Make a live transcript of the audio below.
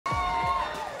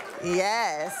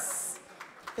Yes.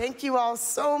 Thank you all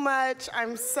so much.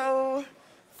 I'm so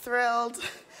thrilled.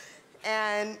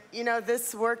 And you know,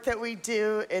 this work that we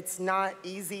do, it's not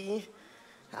easy.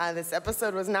 This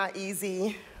episode was not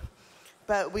easy,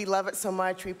 but we love it so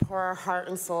much. We pour our heart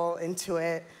and soul into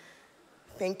it.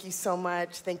 Thank you so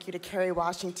much. Thank you to Kerry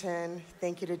Washington.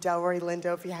 Thank you to Delroy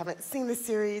Lindo. If you haven't seen the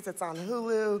series, it's on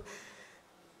Hulu.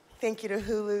 Thank you to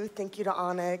Hulu. Thank you to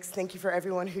Onyx. Thank you for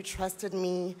everyone who trusted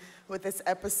me with this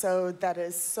episode that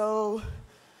is so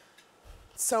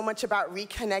much about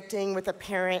reconnecting with a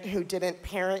parent who didn't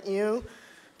parent you,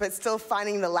 but still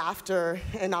finding the laughter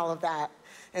in all of that,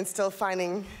 and still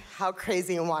finding how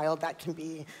crazy and wild that can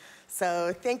be.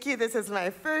 So thank you. This is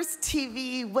my first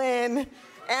TV win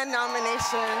and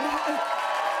nomination.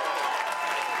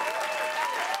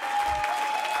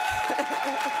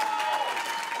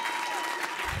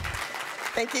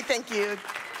 Thank you, thank you.